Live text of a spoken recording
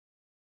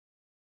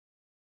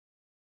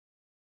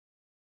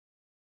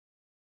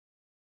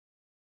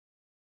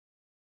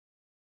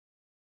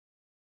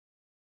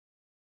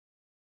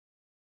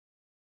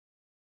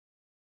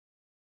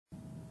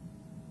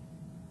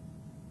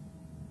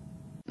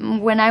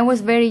When I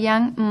was very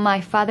young,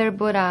 my father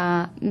bought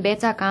a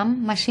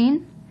Betacam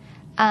machine,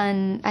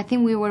 and I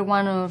think we were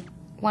one of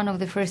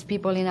the first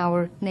people in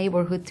our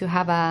neighborhood to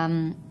have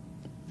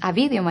a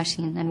video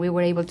machine, and we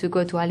were able to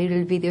go to a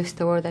little video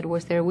store that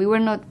was there. We were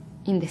not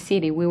in the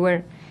city, we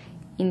were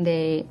in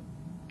the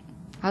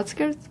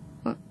outskirts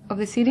of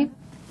the city.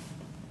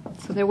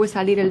 So there was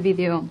a little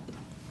video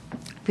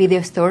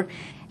store.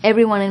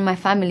 Everyone in my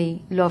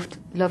family loved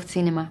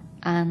cinema,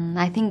 and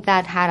I think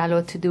that had a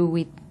lot to do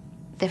with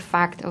the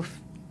fact of,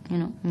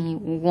 me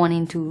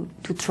wanting to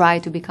try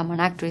to become an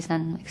actress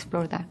and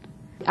explore that.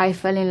 I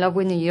fell in love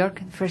with New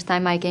York. The first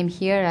time I came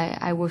here,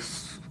 I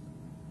was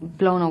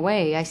blown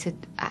away. I said,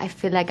 I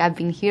feel like I've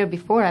been here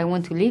before. I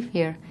want to live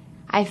here.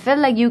 I felt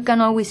like you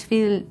can always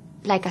feel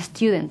like a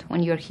student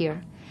when you're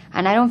here.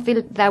 And I don't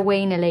feel that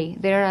way in LA.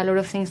 There are a lot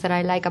of things that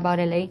I like about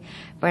LA,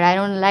 but I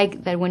don't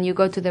like that when you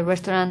go to the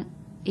restaurant,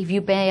 if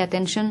you pay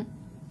attention,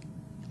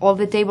 all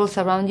the tables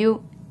around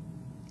you,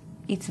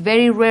 it's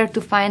very rare to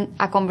find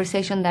a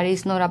conversation that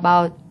is not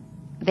about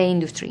the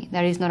industry,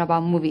 that is not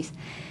about movies.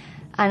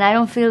 And I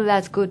don't feel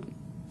that's good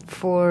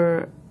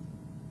for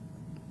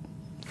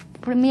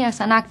me as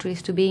an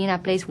actress to be in a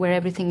place where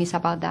everything is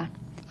about that.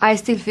 I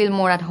still feel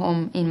more at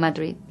home in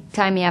Madrid.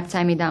 Tie Me Up,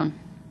 Tie Me Down.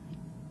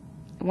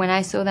 When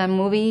I saw that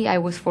movie, I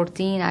was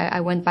 14.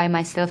 I went by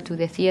myself to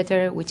the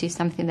theater, which is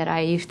something that I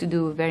used to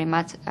do very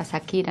much as a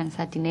kid and as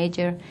a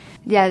teenager.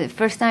 Yeah, the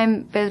first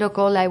time Pedro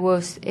called, I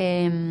was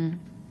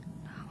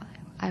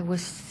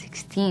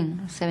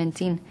 16,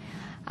 17.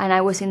 And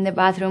I was in the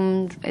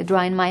bathroom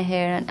drying my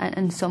hair,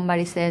 and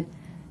somebody said,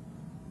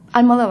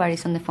 Almodovar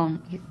is on the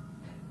phone.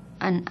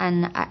 And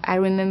I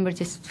remember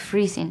just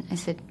freezing. I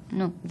said,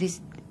 no,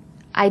 this...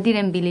 I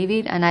didn't believe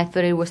it, and I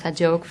thought it was a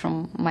joke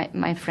from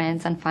my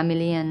friends and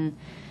family, and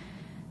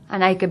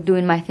I kept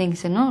doing my thing. I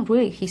said, no,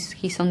 really,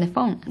 he's on the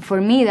phone. And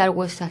for me, that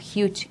was a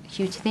huge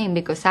thing,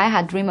 because I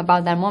had dreamed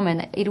about that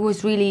moment. It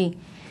was really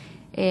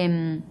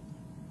a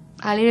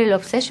little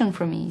obsession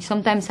for me.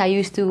 Sometimes I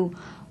used to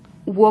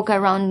walk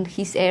around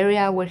his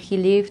area where he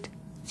lived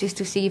just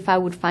to see if I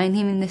would find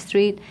him in the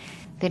street.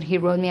 Then he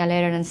wrote me a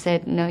letter and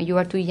said, no, you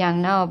are too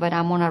young now, but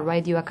I'm going to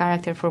write you a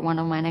character for one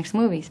of my next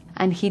movies.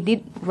 And he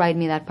did write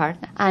me that part.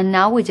 And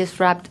now we just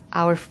wrapped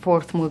our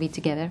 4th movie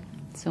together.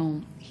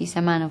 So he's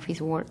a man of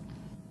his word.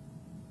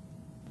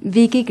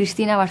 Vicky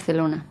Cristina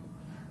Barcelona.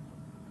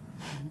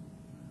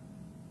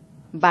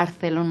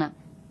 Barcelona.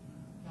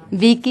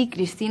 Vicky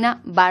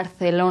Cristina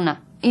Barcelona.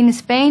 In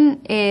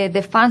Spain,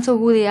 the fans of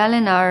Woody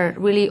Allen are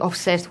really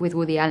obsessed with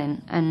Woody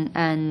Allen,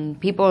 and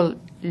people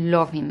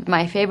love him.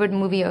 My favorite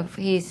movie of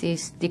his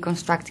is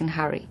Deconstructing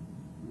Harry.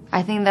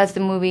 I think that's the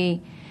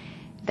movie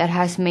that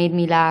has made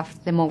me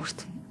laugh the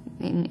most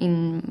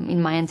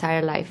in my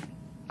entire life.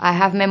 I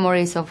have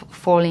memories of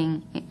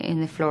falling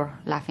in the floor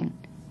laughing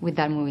with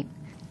that movie.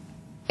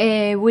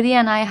 Woody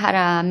and I had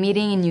a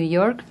meeting in New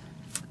York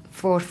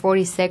for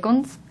 40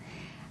 seconds.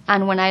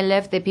 And when I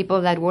left, the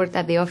people that worked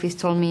at the office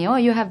told me, oh,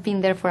 you have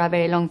been there for a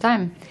very long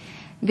time.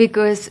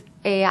 Because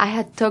I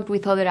had talked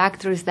with other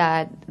actors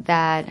that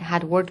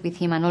had worked with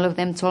him, and all of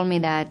them told me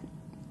that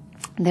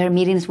their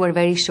meetings were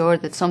very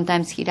short, that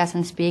sometimes he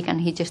doesn't speak and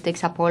he just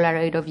takes a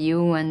Polaroid of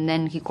you and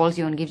then he calls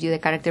you and gives you the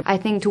character. I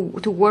think to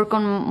work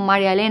on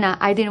Maria Elena,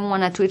 I didn't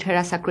want to treat her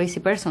as a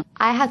crazy person.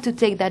 I had to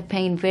take that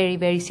pain very,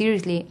 very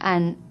seriously,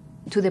 and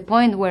to the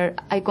point where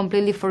I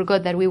completely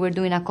forgot that we were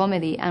doing a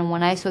comedy. And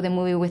when I saw the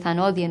movie with an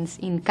audience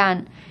in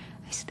Cannes,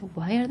 I said,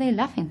 why are they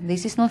laughing?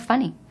 This is not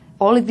funny.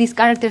 All of these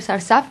characters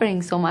are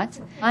suffering so much.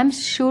 I'm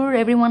sure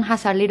everyone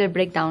has a little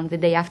breakdown the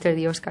day after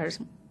the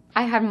Oscars.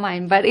 I had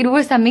mine, but it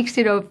was a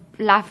mixture of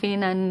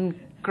laughing and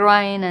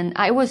crying, and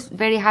I was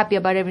very happy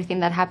about everything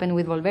that happened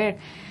with Volver.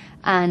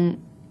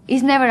 And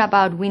it's never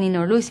about winning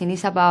or losing.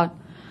 It's about,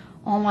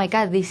 oh my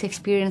God, this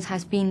experience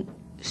has been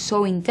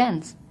so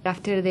intense.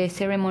 After the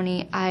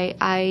ceremony,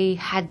 I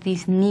had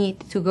this need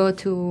to go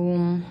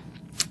to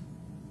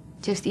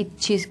just eat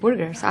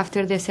cheeseburgers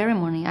after the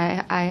ceremony.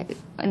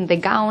 And the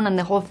gown and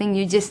the whole thing,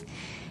 you just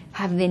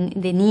have the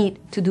need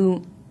to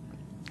do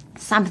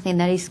something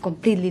that is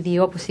completely the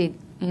opposite,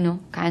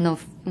 kind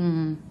of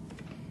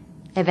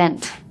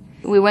event.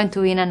 We went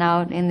to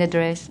In-N-Out in the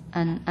dress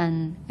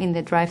and in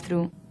the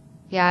drive-thru.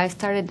 Yeah, I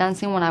started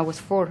dancing when I was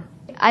 4.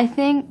 I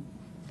think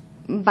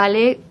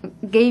ballet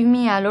gave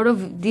me a lot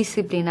of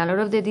discipline, a lot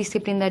of the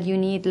discipline that you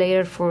need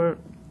later for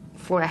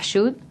a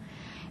shoot,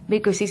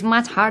 because it's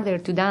much harder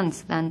to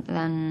dance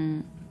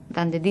than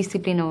the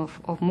discipline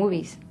of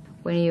movies.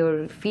 When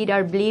your feet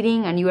are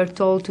bleeding and you are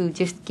told to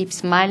just keep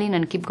smiling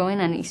and keep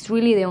going, and it's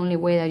really the only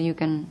way that you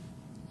can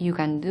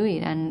do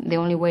it, and the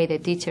only way the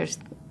teachers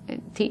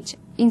teach.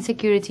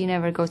 Insecurity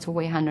never goes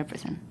away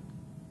 100%.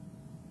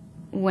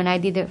 When I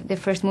did the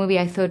first movie,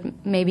 I thought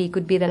maybe it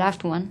could be the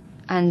last one.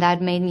 And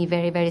that made me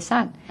very, very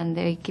sad. And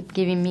they keep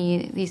giving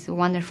me these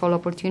wonderful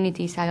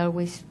opportunities. I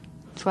always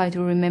try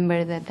to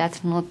remember that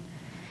that's not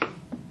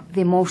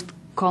the most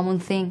common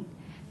thing